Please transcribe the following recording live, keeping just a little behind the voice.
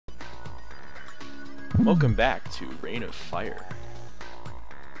Welcome back to Reign of Fire.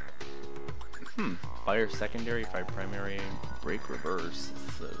 Fire secondary, fire primary, brake reverse.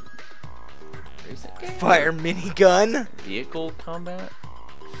 This is a racing game. Fire minigun. Vehicle combat.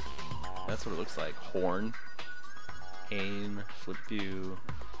 That's what it looks like. Horn, aim, flip view.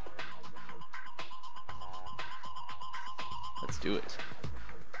 Let's do it.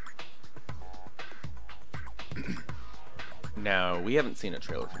 Now, we haven't seen a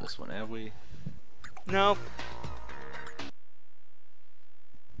trailer for this one, have we? Nope.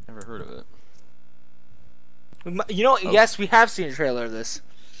 Never heard of it. You know, yes, we have seen a trailer of this.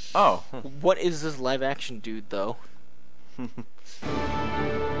 Oh. What is this live action dude, though?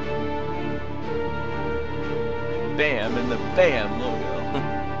 Bam and the BAM logo.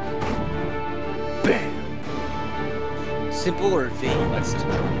 Bam. Simple or advanced?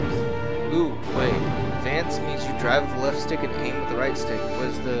 Ooh, wait. Advanced means you drive with the left stick and aim with the right stick. What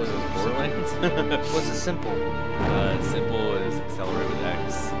is the Borderlands? What's the simple? Simple is accelerate with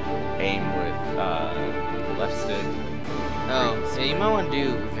X, aim with the left stick. Oh, yeah, you might want to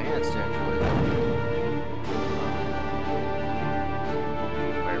do advanced actually.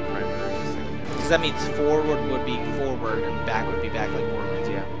 Fire primary, secondary. Because that means forward would be forward and back would be back, like Borderlands,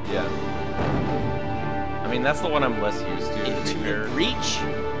 yeah. Yeah. I mean, that's the one I'm less used to. Into the Breach?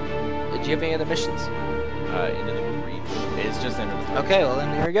 Did you have any other missions? Into the Breach. It's just into the Breach. Okay, well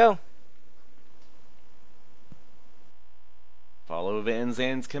then here we go. Follow Van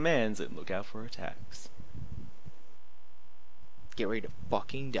Zandt's commands and look out for attacks. Get ready to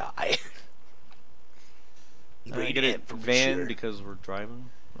fucking die. I get it Van sure. Because we're driving?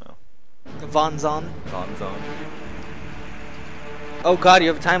 No. Vanzon. Vanzon. Oh god, you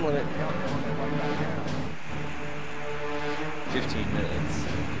have a time limit. 15 minutes.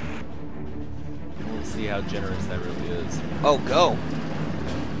 We'll see how generous that really is. Oh, go.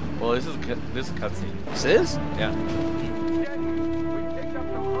 Well, this is a cutscene. This is? Yeah.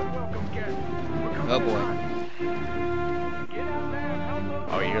 Oh boy.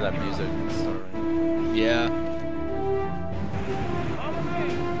 Oh, you hear that music starting? Yeah.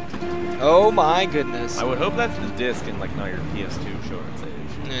 Oh my goodness. I would hope that's the disc and like not your PS2 showing its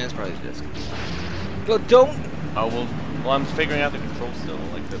age. Yeah, it's probably the disc. Go, don't. Oh well, I'm figuring out the controls still,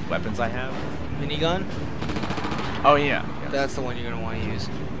 like the weapons I have. Minigun? Oh yeah. Yes. That's the one you're gonna want to use.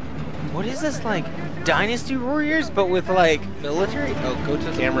 What is this, like Dynasty Warriors but with like military? Oh, go to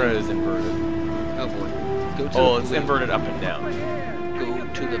the camera is inverted. Oh boy. Go to oh, the it's blue. Inverted up and down. Go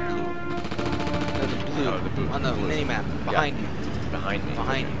to the blue. No, the blue. Oh, the blue. On the mini map. Behind you. Behind me.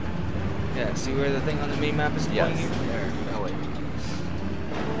 Behind you. Yeah, see where the thing on the mini map is pointing you? There. Oh wait.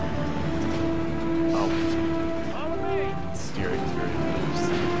 Oh. Steering is very loose.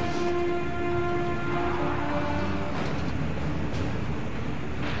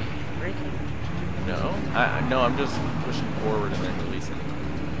 Braking? No. No, I'm just pushing forward and then releasing.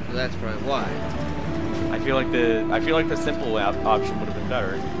 Well, that's probably why. I feel like the simple option would have been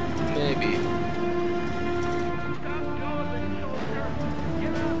better. Maybe.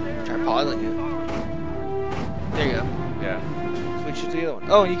 Try piloting it. There you go. Yeah. Switch to the other one.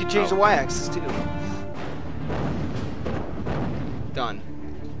 Oh, you can change the y-axis too. Done.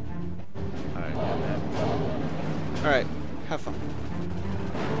 Alright. Alright. Have fun.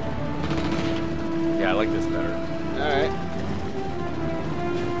 Yeah, I like this better. Alright.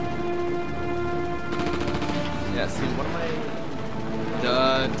 Yeah, see, what am I...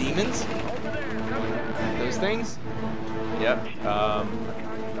 The demons? Those things? Yep.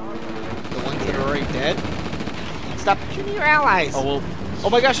 The ones that are already dead? Stop shooting your allies! Oh, well... Oh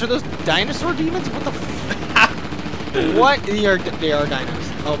my gosh, are those dinosaur demons? What the f... What? They are dinos.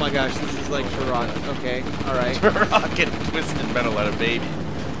 Oh my gosh, this is like Turok. Okay, alright. Turok and Twisted Metal at a baby.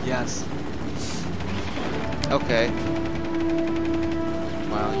 Yes. Okay.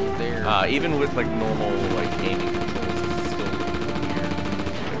 Wow, you're there. Even with like normal like aiming controls, it's still weird.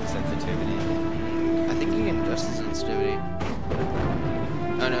 Like sensitivity. I think you can adjust the sensitivity.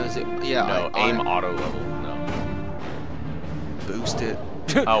 Oh no, is it? Yeah. No, aim auto level. No. Boost it.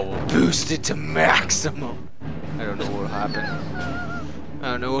 Oh. Well. Boost it to maximum. I don't know what'll happen. I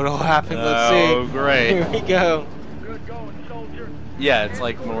don't know what'll happen. Let's see. Oh, great. Here we go. Yeah, it's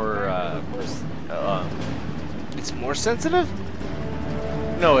like more. It's more sensitive?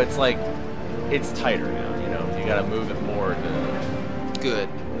 No, it's like it's tighter now. You know, you gotta move it more to. Good.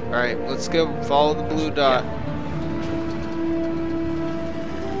 All right, let's go. Follow the blue dot. Yeah.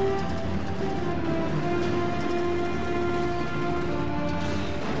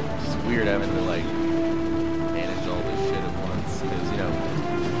 It's weird having to like manage all this shit at once because you know,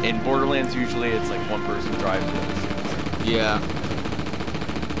 in Borderlands usually it's like one person drives the other shit. Yeah.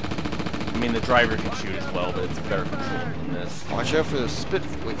 mean, the driver can shoot as well, but it's better controlled than this. Watch out for those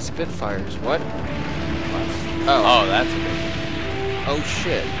Spitfires. What? Oh, that's a good. Oh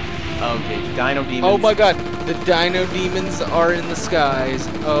shit. Okay, Dino Demons. Oh my god, the Dino Demons are in the skies.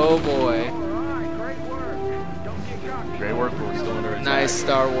 Oh boy. Great work, but we're still under attack. Nice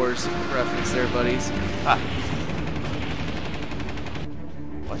Star Wars reference there, buddies. Ah.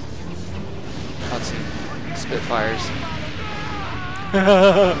 What? Cutscene. Spitfires.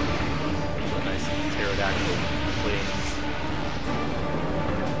 Nice pterodactyl flames.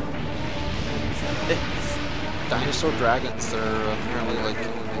 Dinosaur dragons, they're apparently like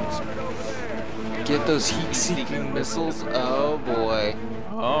killing things. Get those heat-seeking missiles. Oh boy.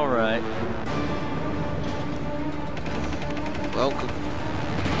 Alright. Welcome.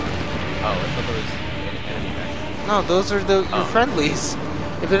 Oh, I thought there was an enemy back. No, those are your friendlies.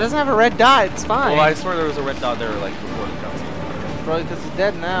 If it doesn't have a red dot, it's fine. Well, I swear there was a red dot there like before the cutscene. Probably because it's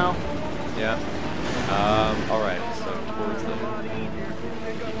dead now. Yeah. Alright, so towards the...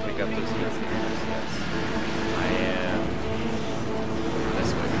 Pick up those hits. Yes. I am...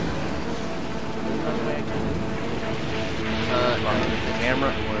 This way. The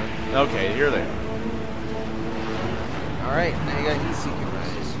camera? Okay, here they are. Alright, now you got heat-seeking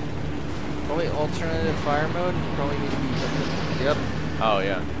missiles. Probably alternative fire mode. Probably need to be... Yep. Oh,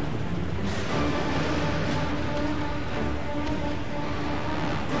 yeah.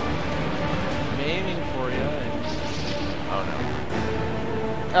 I'm aiming for you. Oh, no.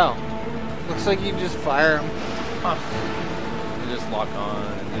 Oh. Looks like you can just fire them. Huh. You just lock on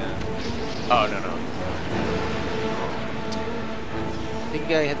and yeah. Oh, no. I think you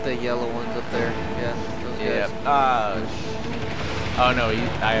gotta hit the yellow ones up there. Yeah. Those guys. Oh, no.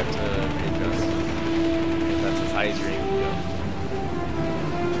 I have to readjust. That's as high as your aim can go.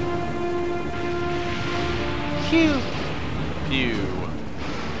 Phew. Pew.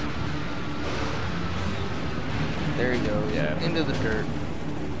 There he goes. Yeah. Into the dirt.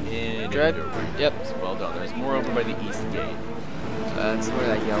 Dread? Yep. Well done. There's more over by the east gate. That's where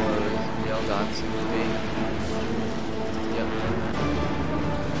that yellow dot seems to be. Yep.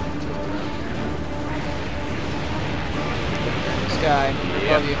 Sky.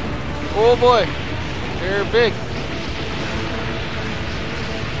 Above you. Oh boy. They're big.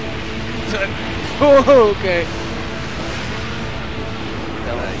 Oh, okay.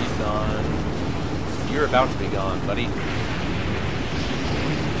 He's gone. You're about to be gone, buddy.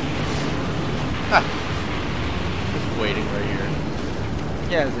 Ha! Just waiting right here.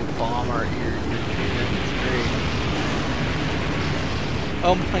 Yeah, as they bomb our ear. It's great.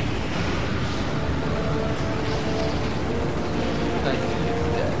 Oh my. I think it's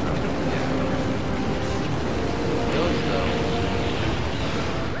dead. Those though.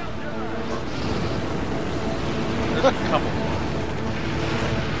 There's a couple more.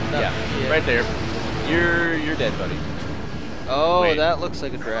 Yeah, right there. You're dead, buddy. Oh, Wait. that looks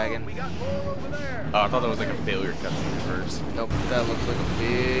like a dragon. Oh, I thought that was like a failure cutscene first. Nope, that looks like a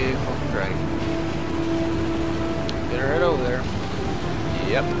big fucking dragon. Better head over there.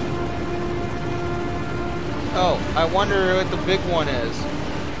 Yep. Oh, I wonder what the big one is.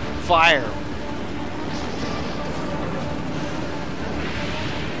 Fire.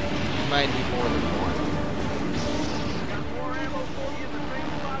 You might need more than one.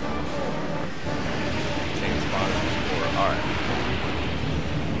 Same spot as before. Alright.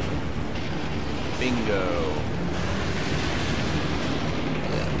 Bingo.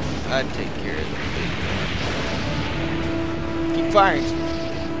 Yeah, I'd take care of the big one. Keep firing.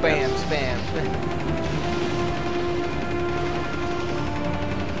 Bam, spam, spam.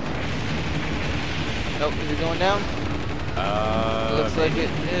 Oh, is it going down? Looks like it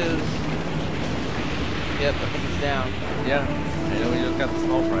is. Yep, I think it's down. Yeah. I know we just got the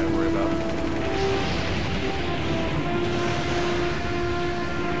small fry to worry about.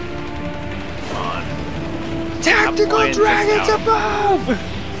 Tactical dragons above!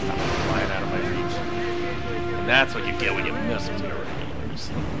 Stop flying out of my reach. And that's what you get when you mess with your regulars.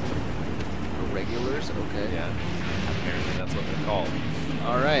 Regulars? Okay. Yeah. Apparently that's what they're called.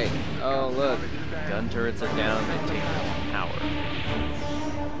 Alright. Oh, look. Gun turrets are down, they take power.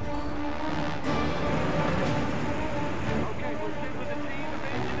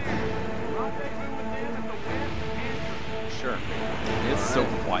 Sure. It's so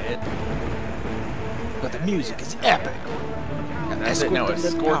quiet. But the music is epic. That's it. Now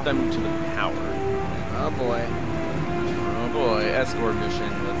escort them to the power. Oh boy. Oh boy, escort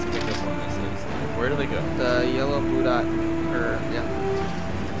mission. Let's pick up what this is. Where do they go? The yellow blue dot. Yeah.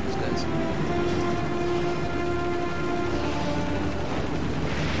 Those guys.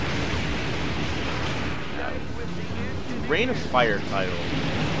 Rain of Fire title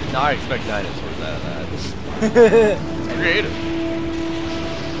Now I expect dinosaurs out of that. It's creative.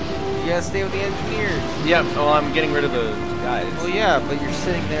 You gotta stay with the engineers. Yeah, well, I'm getting rid of the guys. Well, yeah, but you're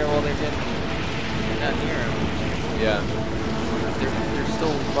sitting there while they're getting. You're not near them. Yeah. They're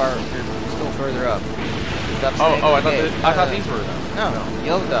still far. They're still further up. Oh, I thought these were them. No,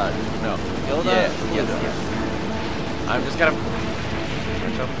 yellow dot. No. Yellow dot. Yes. I'm just gonna.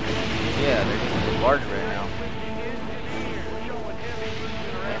 Yeah, they're getting bombarded right now.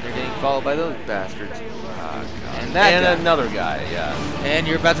 And they're getting followed by those bastards. And that and guy. another guy, yeah. And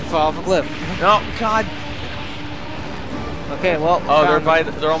you're about to fall off a cliff. Oh God. Okay, well. Oh,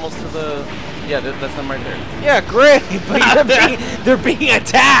 they're almost to the. Yeah, that's them right there. Yeah, great. But they're being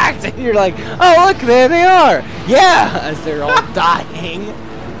attacked, and you're like, oh look, there they are. Yeah, as they're all dying.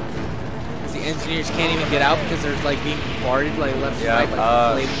 As the engineers can't even get out because they're like being bombarded like left and right by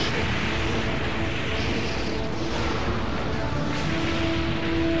flaming.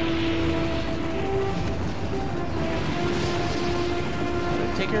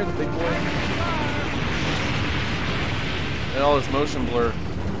 Take care of the big boy. And all this motion blur.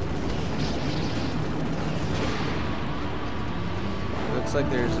 Looks like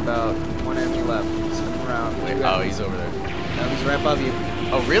there's about one enemy left. He's coming around. Oh, he's over there. No, he's right above you.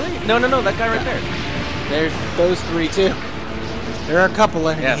 Oh, really? No, that guy right there. There's those three, too. There are a couple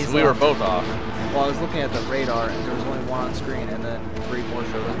enemies. Yes, we were both off. Well, I was looking at the radar, and there was only one on screen, and then three more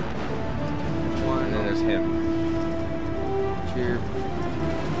showed up. One. And then there's him. Cheer.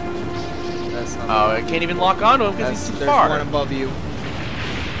 That's not. Oh, I can't even lock onto him because he's too far. There's one above you.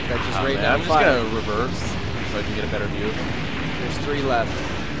 That just right man, down I'm just fire. gonna reverse so I can get a better view of him. There's three left.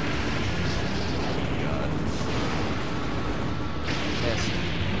 Yes.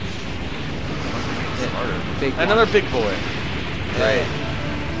 Smarter. Big one. Another big boy. Right.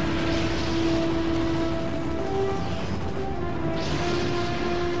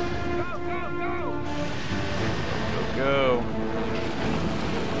 Go.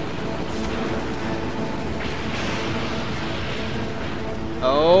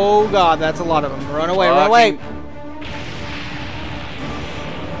 Oh God, that's a lot of them. Run away, run away.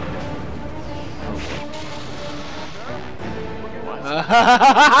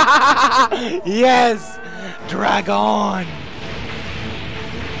 Yes! Dragon!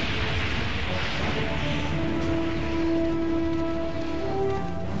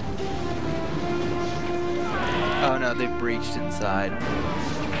 Oh no, they breached inside.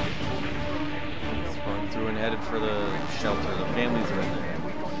 Sprung through and headed for the shelter. The families are in there.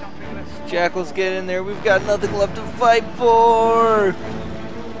 Jackals, get in there. We've got nothing left to fight for!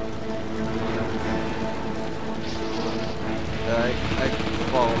 I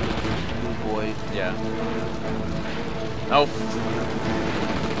follow Blue Boy. Yeah. Oh.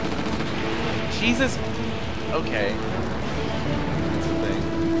 Jesus. Okay. That's a thing.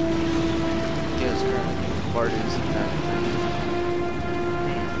 Yes, currently bombarded some kind of thing.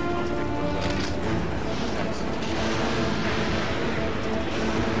 Nice.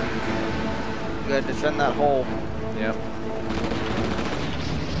 You gotta defend that hole. Yep.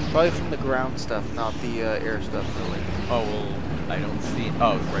 Probably from the ground stuff, not the air stuff, really. Oh, well, I don't see.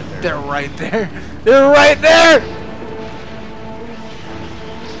 Oh, right there. They're right there. They're right there!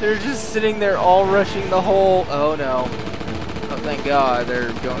 They're just sitting there all rushing the hole. Oh no. Oh, thank God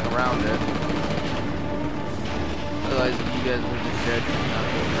they're going around it. Otherwise, you guys would be dead.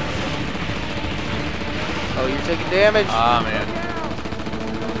 Oh, you're taking damage. Ah, man.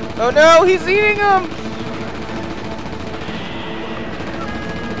 Oh no, he's eating them!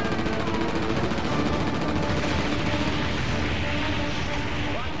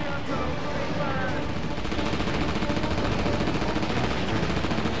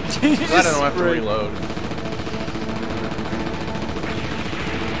 I don't have to reload.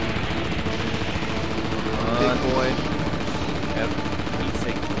 Big boy. Yep. He's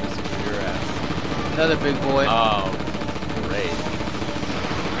taking this with your ass. Another big boy. Oh, great.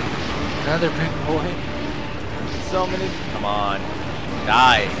 Another big boy. So many. Come on.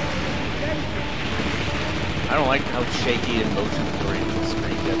 Die. I don't like how shaky and motion blurry the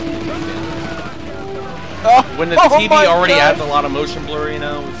screen gets. Oh, When the TV already God. adds a lot of motion blur, you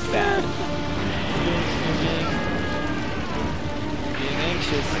know, it's bad. Being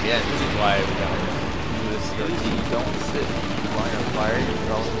anxious. Again, this is why we gotta do this. If you don't sit lying on fire, you're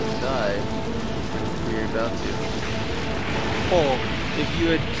probably gonna die. You're about to. Oh, if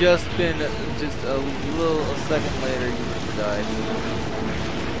you had just been just a second later, you would have died.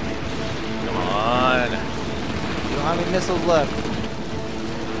 Come on. You don't have any missiles left.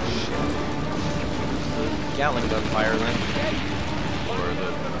 Gatling gun fire then. Or the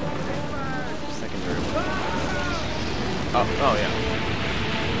secondary one. Oh yeah.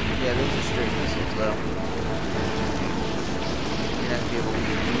 Yeah, those are straight missiles, though. You're not gonna be able to.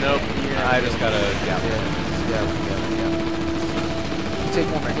 Nope. I just gotta. Yeah. Yeah. You take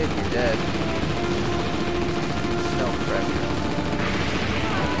one more hit, and you're dead. No pressure.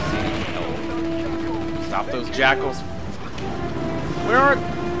 Stop those jackals. Where are?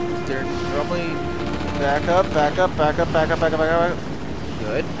 They're probably back up.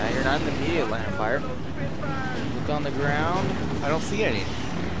 Good. Now you're not in the immediate line of fire. Look on the ground. I don't see any.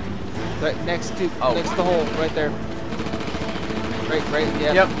 Right next to the hole, right there. Right,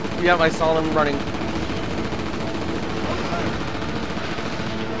 yeah. Yep, I saw them running.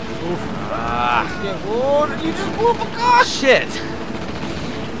 Oof. Oh, you just blew up a car! Shit!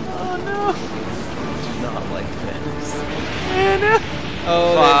 Oh no! Do not like this. Man.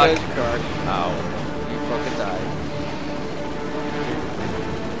 Oh, fuck. there goes your card. Ow. You fucking died.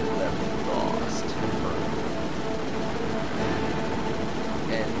 Lost.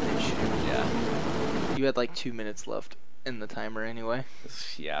 And yeah. You had like 2 minutes left in the timer anyway.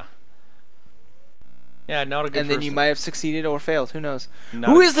 Yeah. Yeah, not a good. And then you might have succeeded or failed. Who knows? Not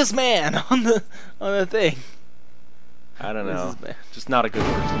Who is this man on the thing? I don't know. Just not a good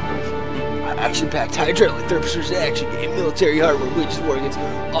first impression. Action-packed hydraulic thrusters action game, military hardware, witches war against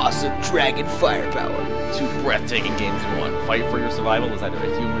awesome dragon firepower. 2 breathtaking games in one. Fight for your survival as either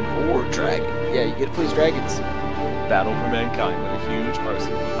a human or Dragon. Yeah, you get to play as dragons. battle for mankind with a huge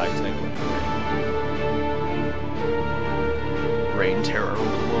arsenal of high-tech weapons. Rain terror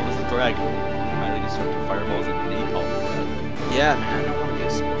over the world as a dragon. Highly destructive fireballs and napalm breath. Yeah, man, I don't want to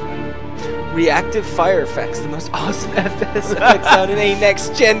get smoked. Reactive fire effects, the most awesome FPS effects found in a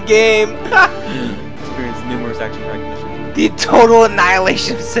next-gen game. Experience numerous action-packed missions. The total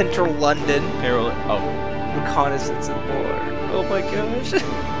annihilation of central London. Reconnaissance and war. Oh my gosh.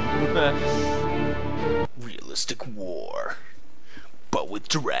 Realistic war, but with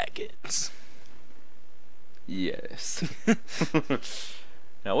dragons. Yes.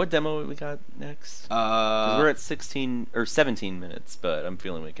 Now, what demo we got next? 'Cause we're at 16 or 17 minutes, but I'm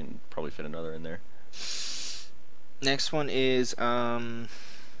feeling we can probably fit another in there. Next one is We'll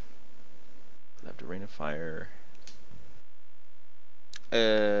have to Rain of Fire.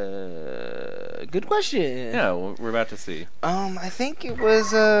 Good question. Yeah, we're about to see. I think it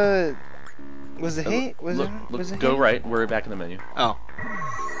was was it Go right. We're back in the menu. Oh.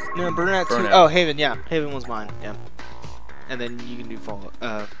 No, Burnout 2. Burnout. Oh, Haven, yeah. Haven was mine. Yeah. And then you can do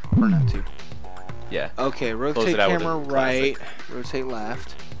Burnout 2. Yeah. Okay, Close rotate it out with camera a right, classic. rotate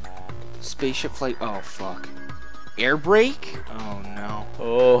left. Spaceship flight. Oh, fuck. Air brake? Oh, no.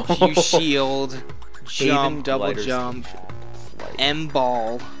 Oh. Q shield. Jump, Haven double glider jump. flight.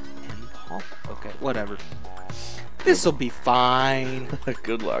 M-ball. M-ball? Okay, whatever. This'll be fine.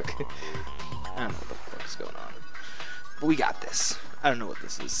 Good luck. I don't know what the fuck's going on. But we got this. I don't know what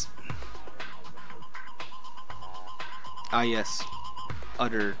this is. Ah, yes.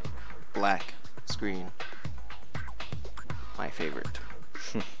 Utter black screen. My favorite.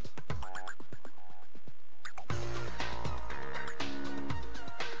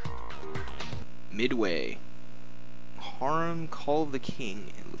 Midway. Harem Call of the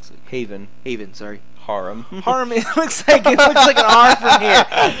King. It looks like Haven. Haven, sorry. Harem. Harem. It looks like an R from here.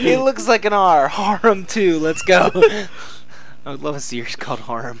 It looks like an R. Harem 2. Let's go. I would love a series called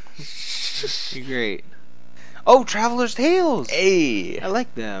Harem. Be great. Oh, Traveler's Tales. Hey. I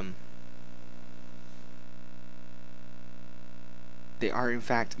like them. They are in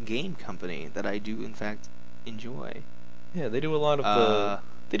fact a game company that I do in fact enjoy. Yeah, they do a lot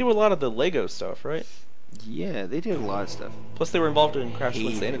of the Lego stuff, right? Yeah, they did a lot of stuff. Plus, they were involved in Crash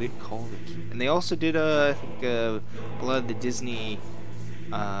Haven. Insanity. And they also did I think, a lot of the Disney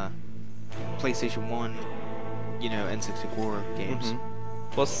PlayStation 1, N64 games. Mm-hmm.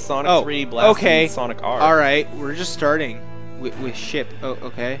 Plus Sonic 3, Blast, okay. and Sonic R. Alright, we're just starting with ship. Oh,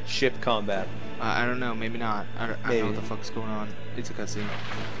 okay. Ship combat. I don't know, maybe not. I don't know what the fuck's going on. It's a cutscene.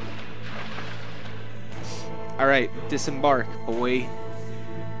 Alright, disembark, boy.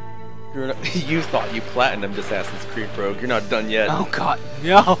 You thought you platinumed Assassin's Creed Rogue. You're not done yet. Oh god,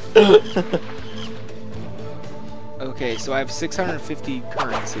 no! Okay, so I have 650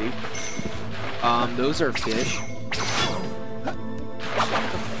 currency. Those are fish.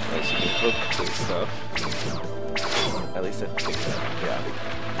 Nice, you can hook this stuff. At least I think that, yeah.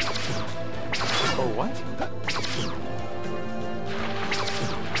 Or what?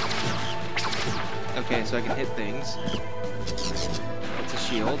 Okay, so I can hit things. That's a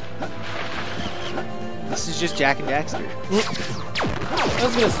shield. This is just Jack and Daxter. I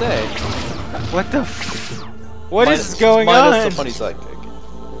was gonna say. What the f... What is going on? Minus the funny sidekick.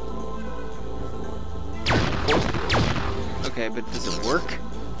 Okay, but does it work?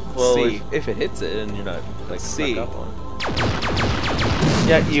 Well, see. if it hits it and you're not like See. stuck up on.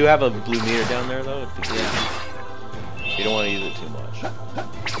 Yeah, you have a blue meter down there though. It's you don't want to use it too much.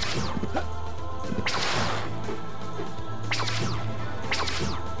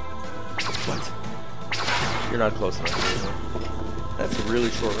 What? You're not close enough. That's a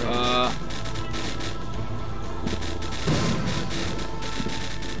really short range.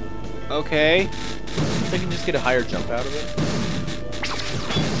 Okay. So I can just get a higher jump out of it.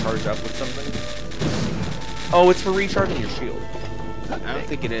 Charge up with something. Oh, it's for recharging your shield. I don't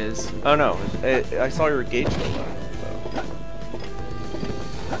think it is. Oh no, I saw your gauge go up.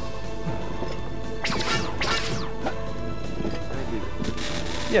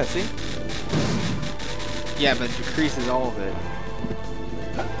 Yeah, see? Yeah, but it decreases all of it.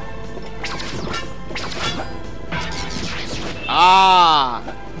 Ah!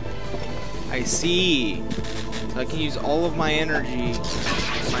 I see. So I can use all of my energy,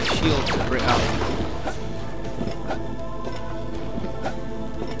 my shield to bring up.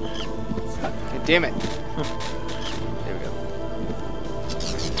 Okay, damn it. There we go.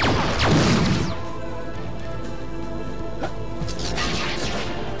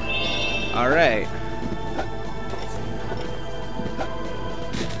 Alright.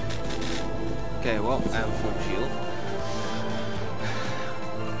 Okay, well, I have a full shield.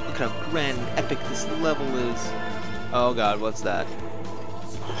 Look how grand and epic this level is. Oh god, what's that?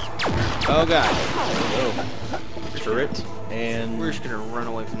 Oh god. Oh. Turret, and We're just gonna run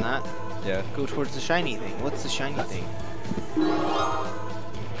away from that. yeah. Go towards the shiny thing. What's the shiny thing?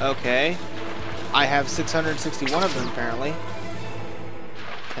 Okay. I have 661 of them, apparently.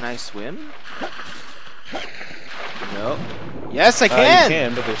 Can I swim? No. Yes, I can! You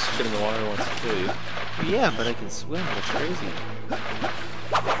can, but there's shit in the water wants to kill you. Yeah, but I can swim. That's crazy.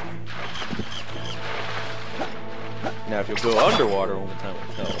 Now, if you go underwater, only time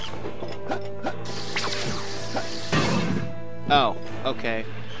will tell. Oh, okay.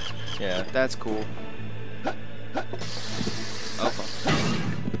 Yeah. That's cool. Oh, fuck.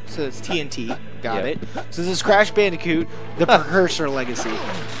 So it's TNT. Got Yeah. it. So this is Crash Bandicoot, the Precursor Legacy.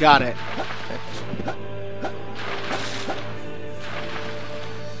 Got it.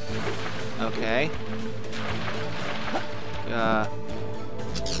 Okay.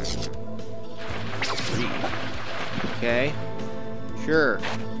 Okay. Sure.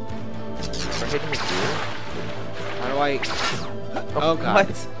 Try hitting the gear. How do I... Oh, God.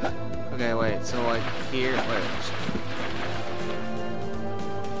 What? Okay, wait. So, like, here... Wait.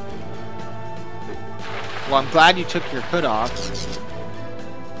 Well, I'm glad you took your hood off.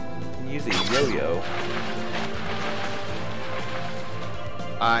 You can use a yo-yo.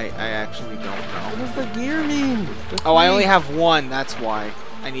 I actually don't know. What does the gear mean? Oh, I only have one. That's why.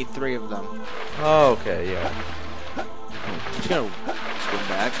 I need 3 of them. Oh, okay, yeah. I'm just gonna swim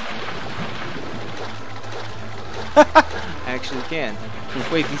back. I actually can.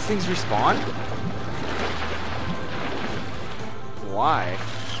 Wait, these things respawn? Why?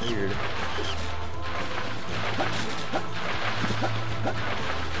 Weird.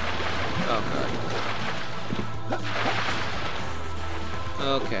 Oh god.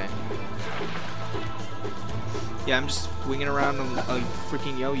 Okay. Yeah, I'm just swinging around on a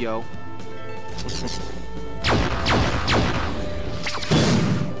freaking yo-yo.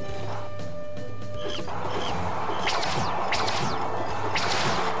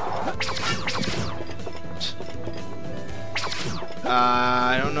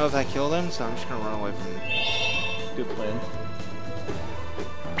 I don't know if I killed him, so I'm just gonna run away from him. Good plan.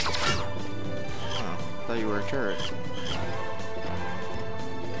 Oh, I thought you were a turret.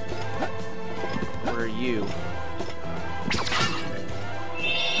 What are you?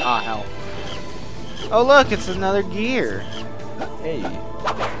 Ah, hell. Oh, look, it's another gear. Hey.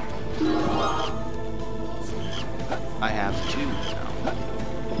 I have 2 now.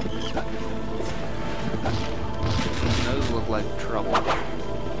 Those look like trouble.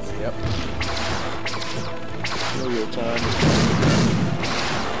 Yep. Yo-yo time.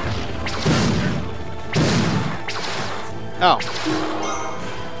 Oh.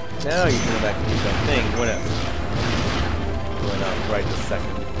 Now you can go back and do that thing. Whatever. Going out right this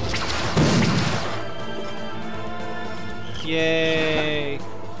second. Yay.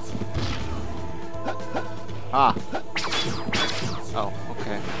 Ah. Oh,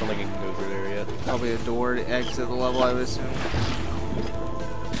 okay. I don't think I can go through there yet. Probably a door to exit the level, I would assume.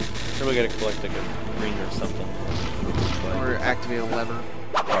 Probably gotta collect like a ring or something. Or activate a lever.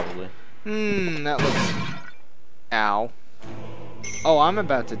 Probably. That looks... Ow. Oh, I'm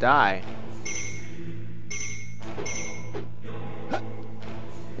about to die.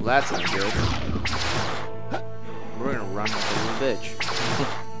 Well, that's not good. We're gonna run like a little bitch.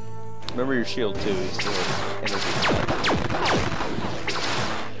 Remember your shield too. You still have energy for that.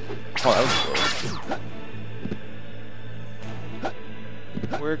 Oh, that was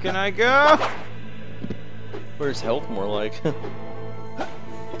close. Where can I go? Where's health more like?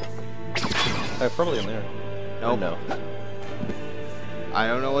 Probably in there. Nope. No. I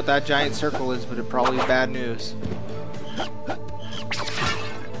don't know what that giant circle is, but it probably is bad news.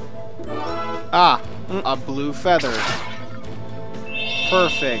 Ah, a blue feather.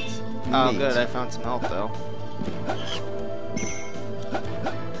 Perfect. Oh, good. I found some health though.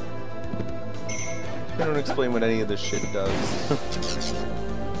 They don't explain what any of this shit does.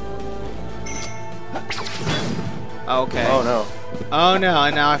 Okay. Oh no. Oh no,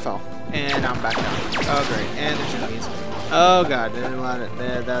 and now I fell. And I'm back down. Oh great. And there's enemies. Oh god, there's a lot of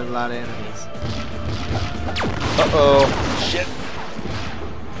enemies. Uh-oh. Shit.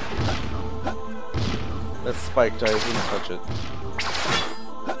 That's spiked. I wouldn't touch it.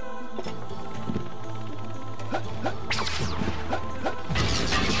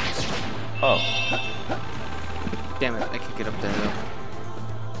 Oh. Damn it, I can't get up there though.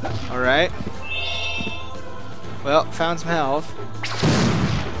 Alright. Well, found some health.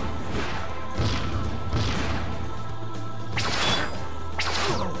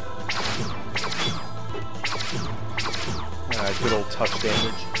 Good old touch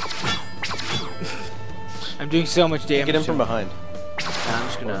damage. I'm doing so much damage. Get him from behind. I'm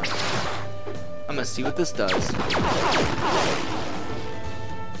just gonna... I'm gonna see what this does.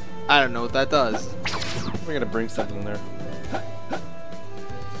 I don't know what that does. We're gonna bring something in there.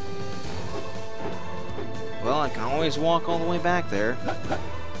 Well, I can always walk all the way back there.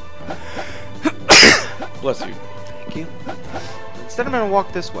 Bless you. Thank you. Instead, I'm gonna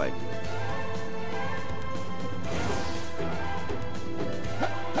walk this way.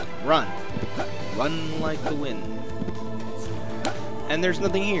 Run. Run like the wind. And there's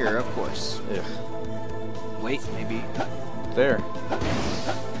nothing here, of course. Ugh. Wait, maybe. There.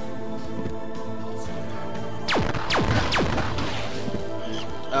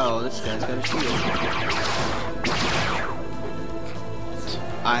 Oh, this guy's got a shield.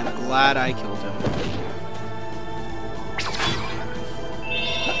 I'm glad I killed him.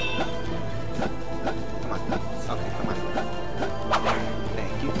 Come on. Okay, come on.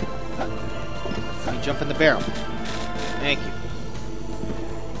 Thank you. Let me jump in the barrel. Thank you.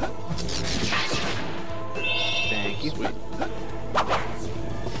 Thank you. Sweet.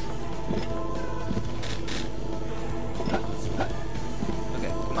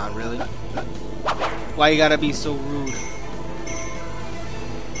 Okay, come on, really? Why you gotta be so rude?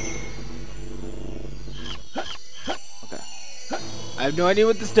 Okay. I have no idea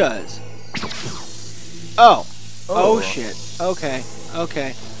what this does. Oh. Oh shit. Okay.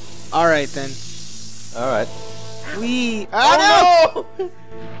 Okay. Alright then. Alright. We. Oh no!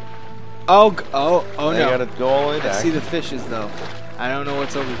 Oh no! I gotta go all the way back. I see the fishes though. I don't know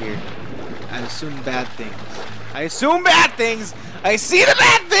what's over here. I assume bad things. I assume bad things. I see the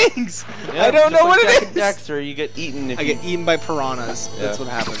bad things. Yeah, I don't know what it is. Dexter, you get eaten. If I get eaten by piranhas. Yeah. That's what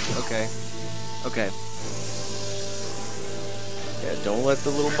happens. Okay. Okay. Yeah, don't let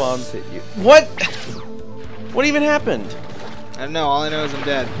the little bombs hit you. What? What even happened? I don't know. All I know is I'm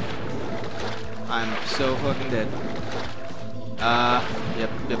dead. I'm so fucking dead. Yep,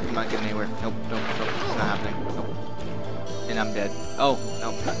 I'm not getting anywhere. Nope, it's not happening. Nope. And I'm dead. Oh,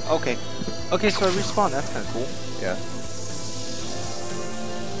 no. Okay. Okay, so I respawn. That's kind of cool. Yeah.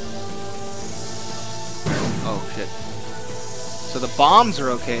 Oh, shit. So the bombs are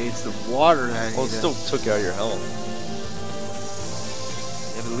okay. It's the water that I need Well, it to... still took out your health.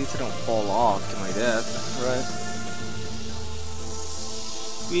 Yeah, but at least I don't fall off to my death. Right.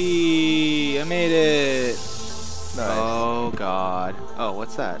 Whee! I made it! Nice. Oh, God. Oh,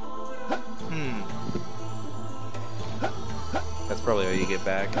 what's that? That's probably how you get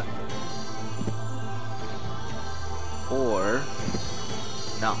back. Or...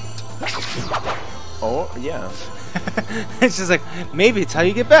 no. Oh, yeah. It's just like, maybe it's how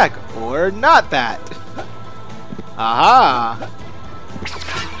you get back. Or not that. Aha!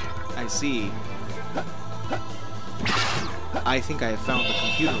 I see. I think I have found the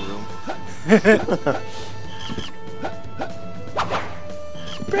computer room.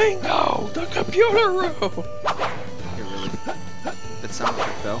 Bingo! The computer room! Here, really. That sounds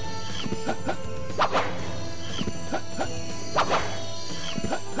like though.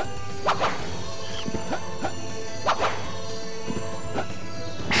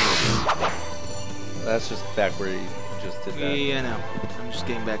 That's just back where you just did that. Yeah, no. I'm just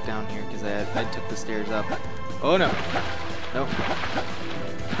getting back down here because I took the stairs up. Oh no. No. No, crap.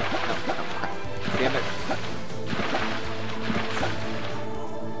 Damn it.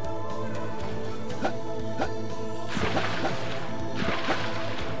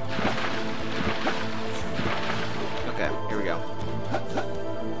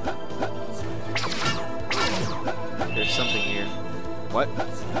 What?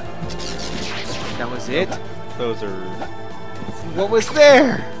 That was it? Those are... What was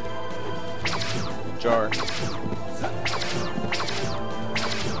there? Jar.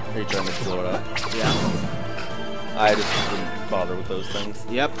 Are you trying to blow it up? Yeah. I just wouldn't bother with those things.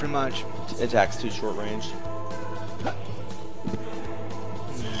 Yep, pretty much. Attack's too short range.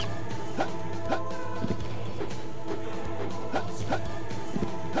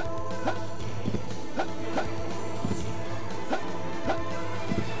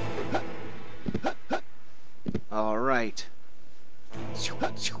 Alright.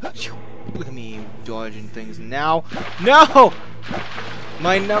 Look at me dodging things now. No!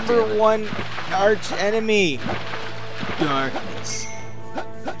 My number one arch enemy. Darkness.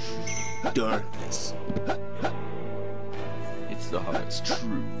 Darkness. It's the heart's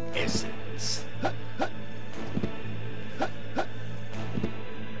true essence.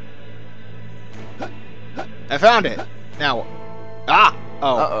 I found it. Now. Ah!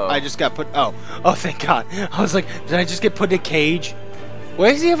 Oh, uh-oh. I just got put. Oh, thank God. I was like, did I just get put in a cage?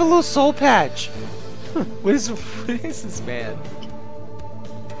 Why does he have a little soul patch? What is this man?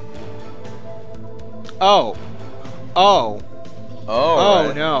 Oh. Oh. Oh,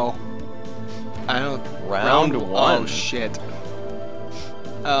 right. No. I don't. Round one. Oh shit.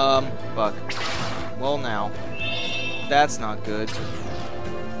 Fuck. Well now. That's not good.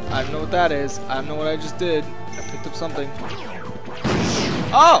 I don't know what that is. I don't know what I just did. I picked up something.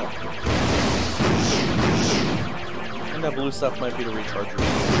 Oh! And that blue stuff might be the recharger.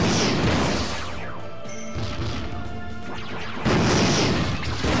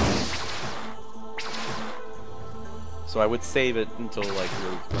 So I would save it until like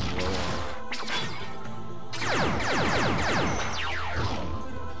you're running low on it.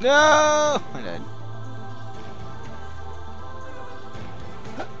 No! I died.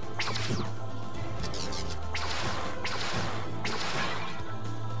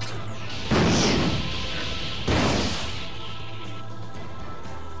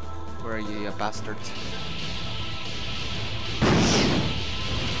 Where are you, you bastards?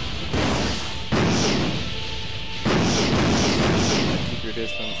 Keep your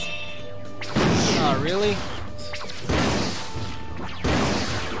distance. Oh, really?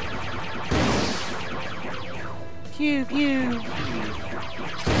 Pew pew.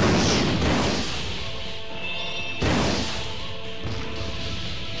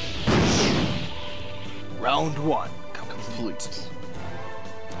 Round one complete.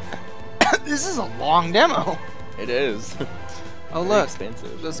 This is a long demo. It is. Oh Very look,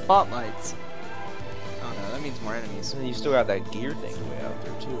 expensive. the spotlights. Oh no, that means more enemies. And you still got that gear thing way out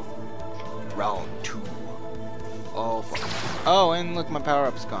there too. Round two. Oh fuck. Oh, and look, my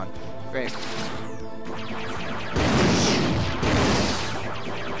power-up's gone. Great.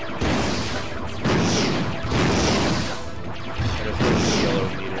 And there's a yellow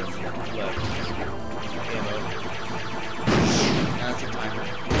meter left. Ammo. That's a timer.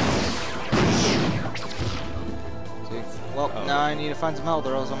 See? Well, now I need to find some health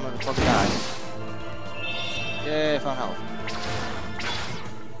or else I'm gonna fucking die. Yay, I found health.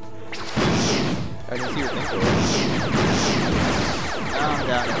 I can see your thing going. Now I'm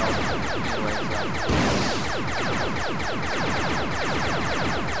down to health. Anyway,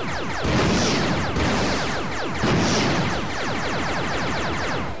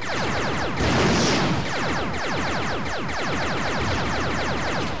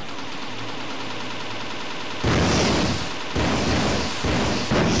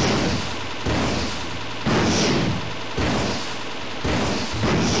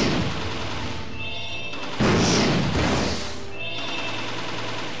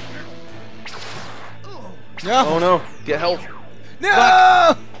 No! Oh no! Get health! No!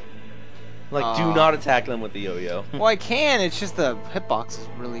 Fuck. Like, do not attack them with the yo-yo. Well, I can. It's just the hitbox is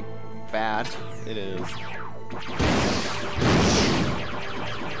really bad. It is.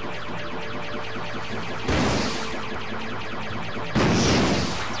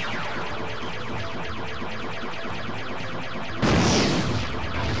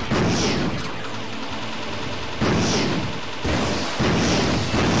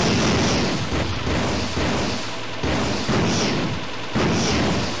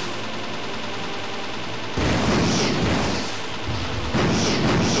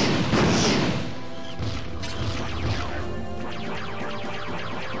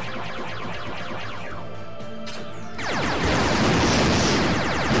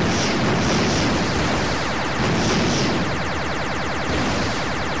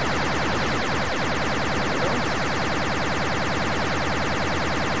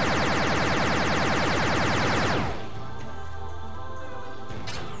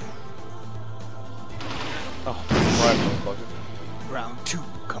 Round 2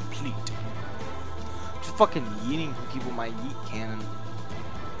 complete. Just fucking yeeting people with my yeet cannon.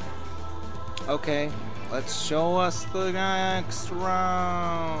 Okay, let's show us the next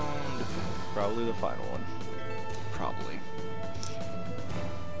round. Probably the final one. Probably.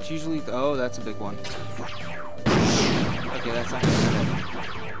 It's usually. Oh, that's a big one. Okay, that's not good.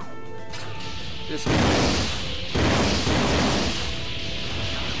 This one.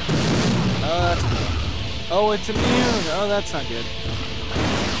 Oh, that's good. Oh, it's immune. Oh, that's not good.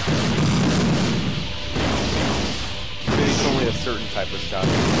 Maybe it's only a certain type of shot.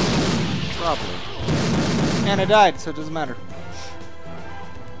 Probably. And I died, so it doesn't matter.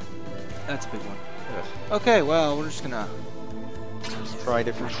 That's a big one. Ugh. Okay, well, we're just gonna Just try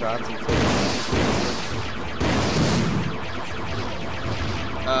different shots and feel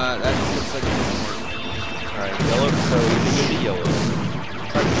that looks like a good one. Alright, yellow, so you can do the yellow.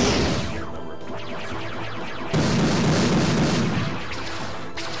 Try to do it, remember.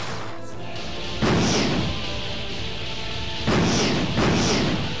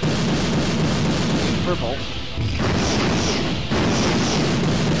 Purple.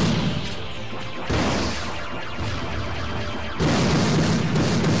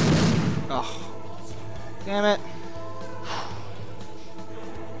 Oh. Damn it.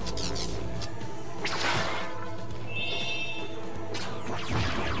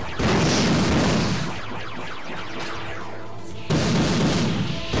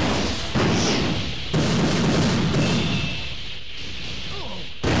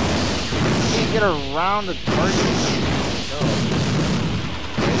 Get around the target. No.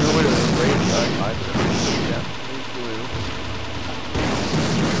 There's no way to raise that either. Yeah, he's blue.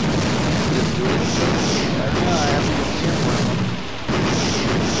 Just do it. I have to get near one of them.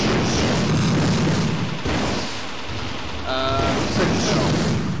 Looks like no.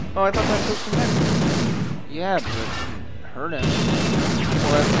 Oh, I thought that pushed him back. Yeah, but it hurt him.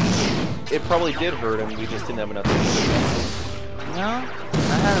 Well, it probably did hurt him, we just didn't have enough ammo. No?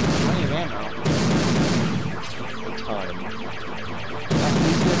 I had plenty of ammo. Time.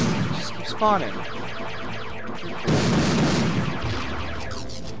 These guys just keep spawning.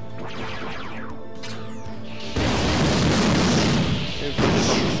 Maybe focus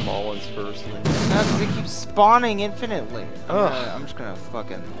on the small ones first and then... No, because they keep spawning infinitely. Ugh. I'm just gonna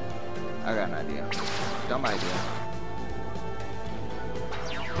fucking... I got an idea. Dumb idea.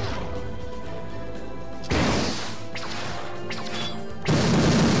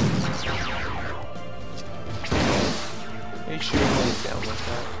 Hey, shoot him when he's down like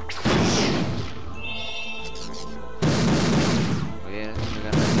that. Oh yeah, I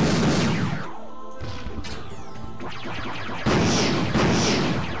got an idea.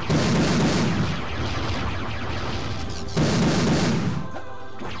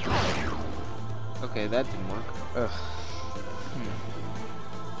 Okay, that didn't work. Ugh.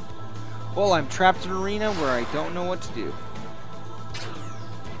 Well, I'm trapped in an arena where I don't know what to do.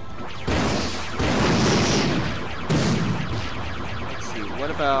 Let's see, what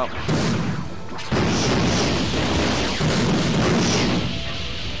about...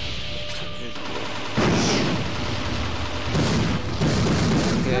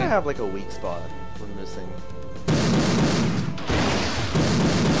 I Okay. have like a weak spot we're missing.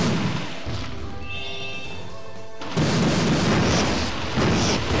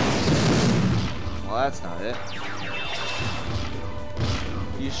 Well, that's not it.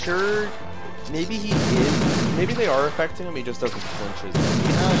 You sure? Maybe he is. Maybe they are affecting him. He just doesn't flinch as much.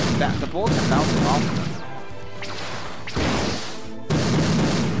 No, it's the bullets are bouncing off of him.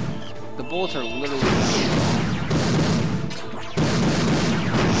 The bullets are literally bouncing off.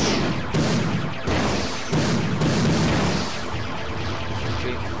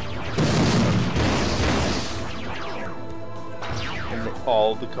 And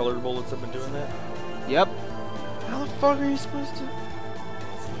all the colored bullets have been doing that? Yep. How the fuck are you supposed to...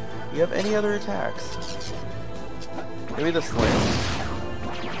 You have any other attacks? Maybe the slam?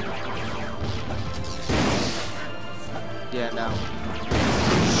 Yeah, no.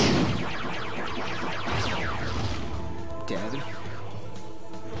 Dead.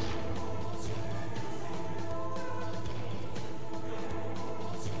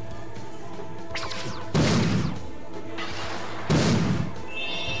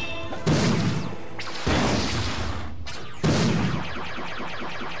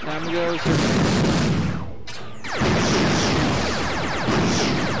 Time to go,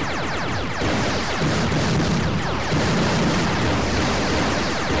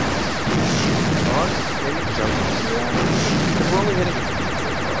 We're only hitting his feet so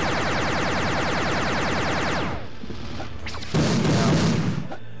far.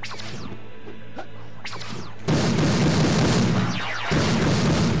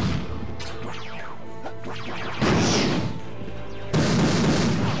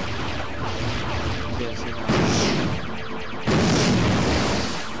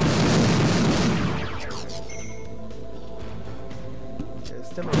 This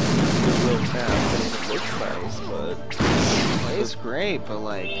demo is real fast. I mean, it looks nice, but it's great, but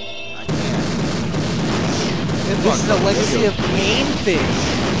like I can't. This is a Legacy of Pain thing.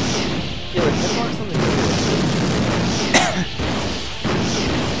 Yeah, like Hitbox on the video.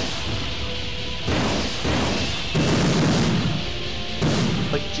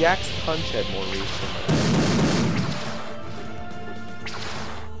 Like Jack's punch had more reach than that.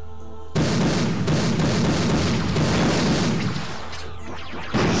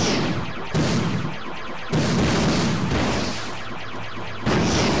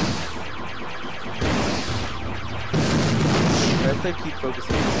 I think keep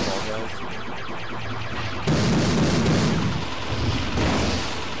focusing on the small guys.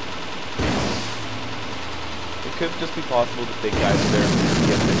 It could just be possible that big guys are there to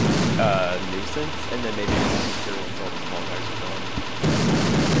get the nuisance, and then maybe they'll secure once all the small guys are gone.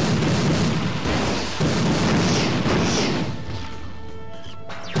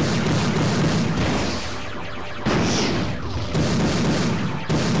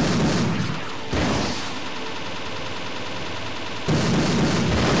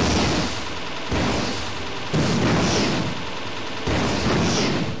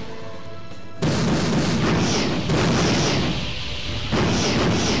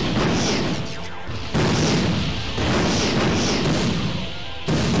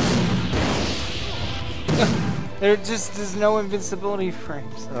 There just is no invincibility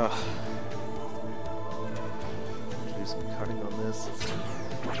frames. Ugh. Do some cutting on this.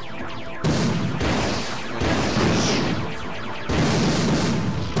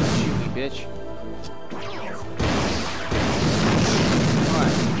 Shoot me, bitch. Come on.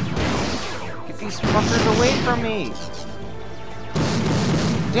 Get these fuckers away from me.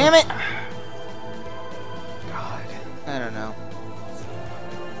 Damn it! God. I don't know.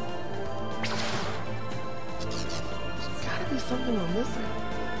 Something on this end.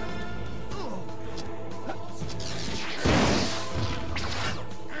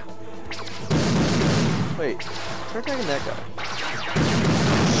 Wait, try attacking that guy.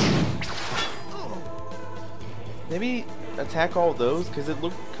 Maybe attack all those because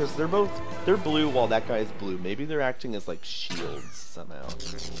they're blue while that guy is blue. Maybe they're acting as like shields somehow.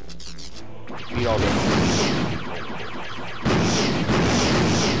 Defeat all those.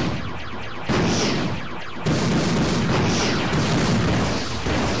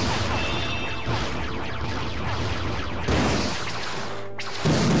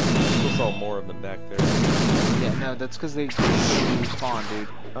 More of them back there. Yeah, no, that's because they respawn, dude.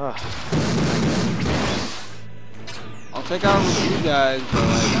 Ugh. I'll take out with you guys, but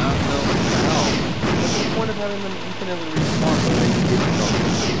like, I don't know what the hell. What's the point of having them infinitely respawn when they didn't go?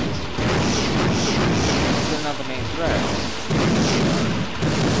 Because they're not the main threat.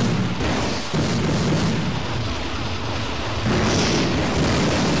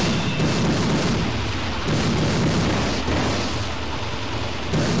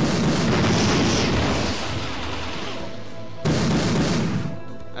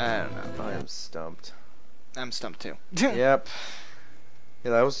 Stumped. I'm stumped too. Yep.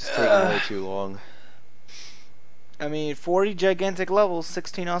 Yeah, that was just taking way too long. I mean, 40 gigantic levels,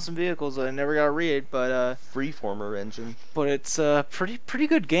 16 awesome vehicles. I never got to read it, but Freeformer engine. But it's a pretty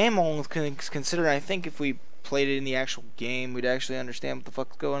good game, all considering. I think if we played it in the actual game, we'd actually understand what the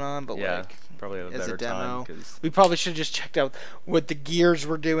fuck's going on. But yeah, like, probably have a as better a demo, time. We probably should have just checked out what the gears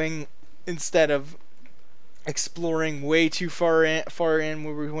were doing instead of exploring way too far in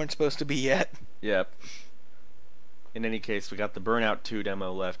where we weren't supposed to be yet. Yep. In any case, we got the Burnout 2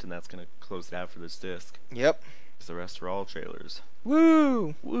 demo left, and that's going to close it out for this disc. Yep. Because the rest are all trailers.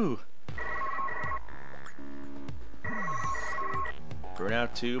 Woo! Woo!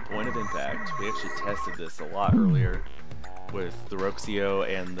 Burnout 2 Point of Impact. We actually tested this a lot earlier with the Roxio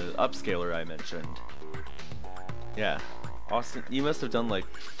and the Upscaler I mentioned. Yeah. Austin, you must have done like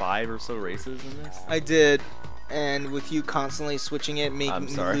 5 or so races in this? I did. And with you constantly switching it,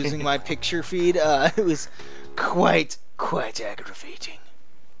 losing my picture feed, it was quite aggravating.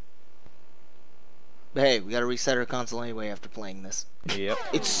 But hey, we gotta reset our console anyway after playing this. Yep.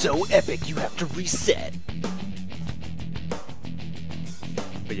 It's so epic, you have to reset.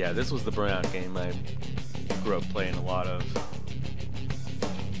 But yeah, this was the Burnout game I grew up playing a lot of.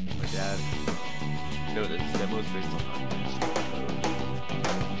 My dad noted this demo was based on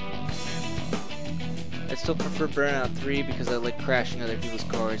I still prefer Burnout 3 because I like crashing other people's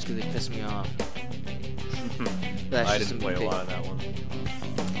cars because they piss me off. I didn't play a lot of that one.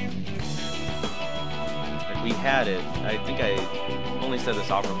 Like, we had it. I think I only said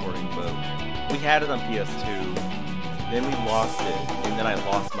this off recording, but we had it on PS2. Then we lost it, and then I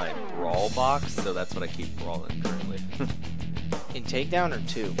lost my Brawl box, so that's what I keep brawling currently. In takedown or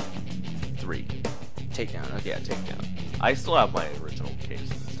 2? 3. Takedown. Okay. Yeah, takedown. I still have my original case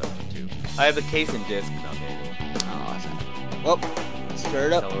and stuff too. I have the case and disc, but not manual. Oh, awesome. Well, stir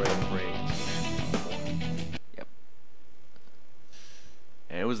it up. Accelerated brake. Yep.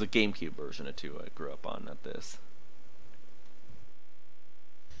 And it was the GameCube version of 2 I grew up on, not this.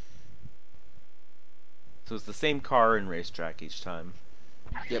 So it's the same car and racetrack each time.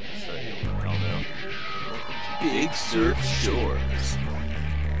 Yep. So I'll know. Big Surf Shores.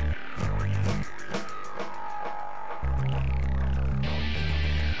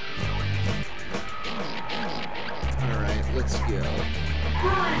 Alright, let's go. 3, 2,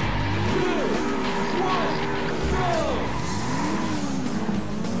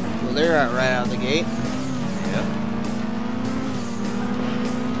 1, well, they're out right out of the gate. Yep.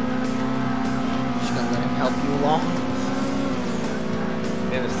 Just gonna let him help you along.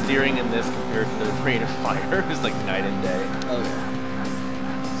 And the steering in this compared to the Rain of Fire is like night and day. Oh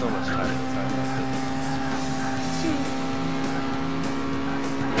yeah. So much time inside that thing.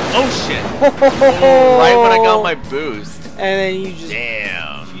 Oh shit! Oh, right when I got my boost. And then you just...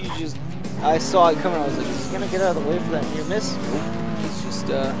 Damn. I saw it coming, I was like, is he gonna get out of the way for that near miss? He's just,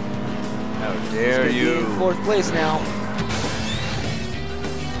 How dare he's you! be in 4th place now.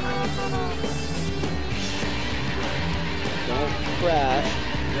 Don't crash.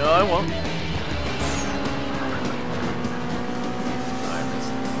 No, I won't. I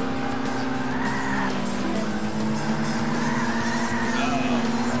missed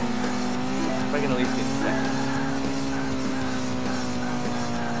if I can at least get second.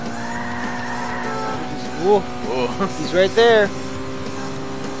 Whoa, Whoa. he's right there.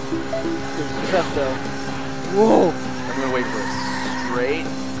 There's the truck though. Whoa. I'm gonna wait for a straight.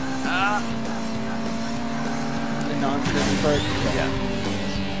 The non-tricky part. Yeah.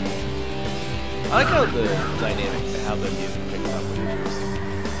 I like how the dynamic, how the music picks up with yours.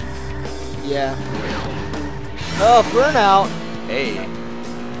 Yeah. Oh, burnout. Hey.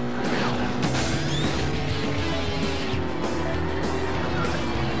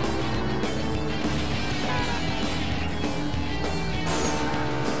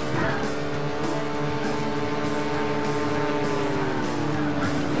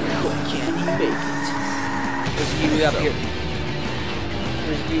 Can he make it? There's speed up here.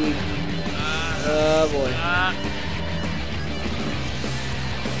 There's speed. Oh boy.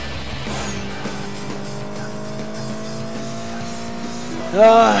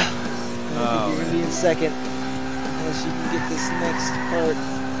 Oh, you're gonna be in second. Unless you can get this next part.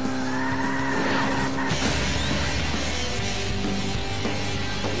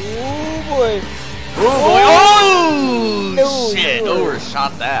 Oh boy. Oh boy! Oh, No, shit! no.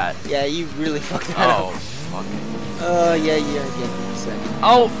 Overshot that. Yeah, you really fucked that up. Oh, fuck. Yeah, you're getting in second.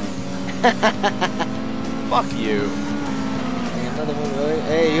 Oh! Fuck you. Hey, another one.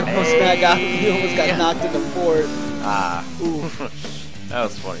 Hey, you almost you almost got knocked into 4th. Ah. Ooh. That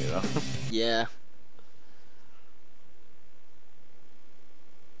was funny though. Yeah.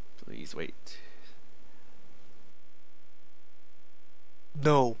 Please wait.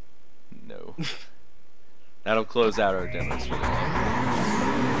 No. No. That'll close out our demos for today.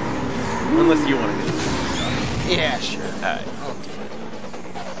 Unless you want to do it. Yeah, sure. Alright. I'll do it.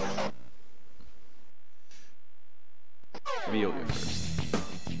 Maybe you'll go first.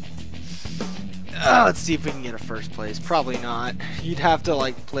 Let's see if we can get a 1st place. Probably not. You'd have to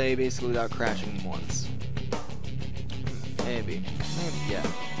like play basically without crashing once. Maybe. Yeah.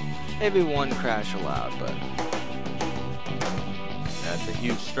 Maybe 1 crash allowed, but That's a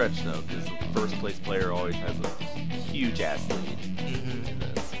huge stretch though, because the first place player always has a huge ass lead in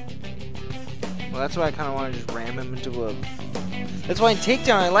this. well, that's why I kind of want to just ram him into a. That's why in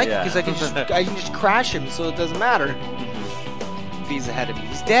takedown I like it because I can just crash him, so it doesn't matter. If he's ahead of me,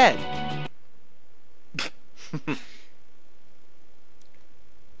 he's dead.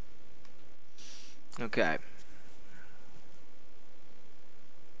 Okay.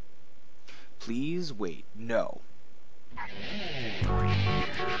 Please wait. No. 3, 2,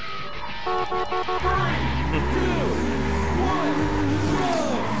 1, go!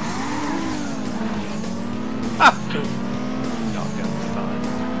 Shotgun sign.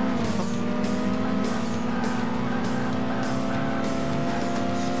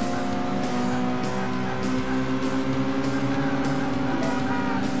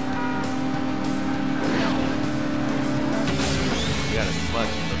 You got a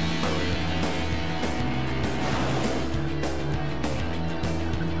clutch earlier.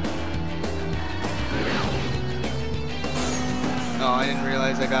 Oh, I didn't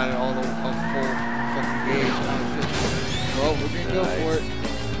realize I got it all the full fucking gauge. Well, we're gonna go for it.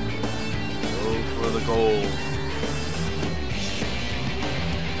 Go for the goal.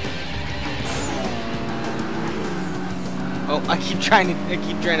 Oh, I keep trying to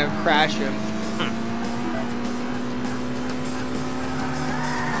crash him.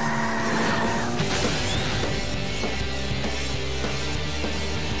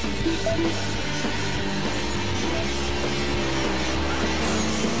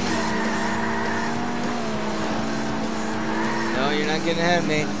 No, you're not getting ahead of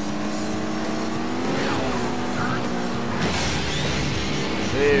me.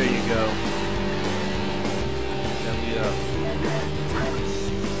 There you go. Belly up.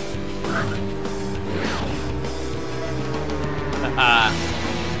 Haha.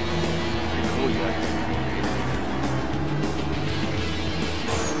 Pretty cool, you guys.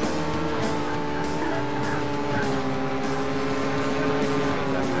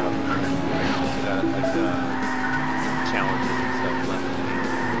 Challenges and stuff left in the game.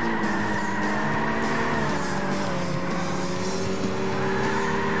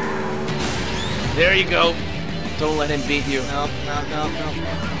 There you go. Don't let him beat you. No.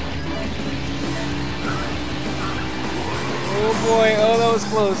 Oh boy, oh that was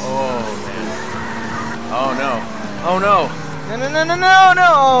close. Oh man. Oh no. Oh no. No.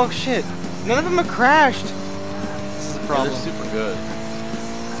 Oh shit. None of them have crashed. This is a problem. They're super good.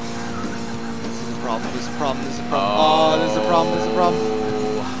 This is a problem. Oh, this is a problem.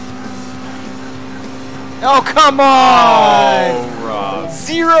 Oh, come on! Oh, Rob.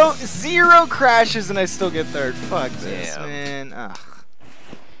 Zero crashes and I still get third. Fuck this, Damn. man. Ugh.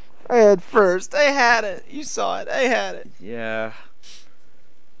 I had first. I had it. You saw it. I had it. Yeah.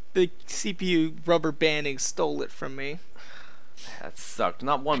 The CPU rubber banding stole it from me. That sucked.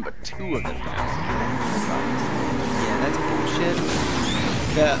 Not one, but two of them. Yeah, that's bullshit.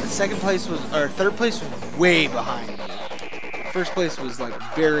 The second place was, or third place was way behind me. First place was like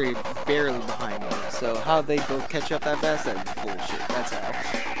barely behind me. So how they both catch up that fast? That's bullshit. That's how.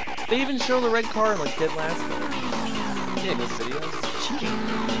 They even show the red car like dead last though. Yeah, those videos cheating.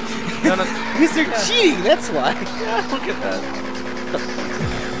 No. Because they're cheating. That's why. Yeah, look at that.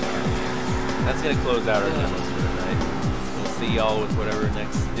 That's gonna close out our demos for tonight. We'll see y'all with whatever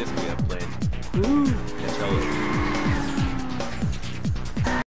next disc we have played. Ooh. Catch y'all later.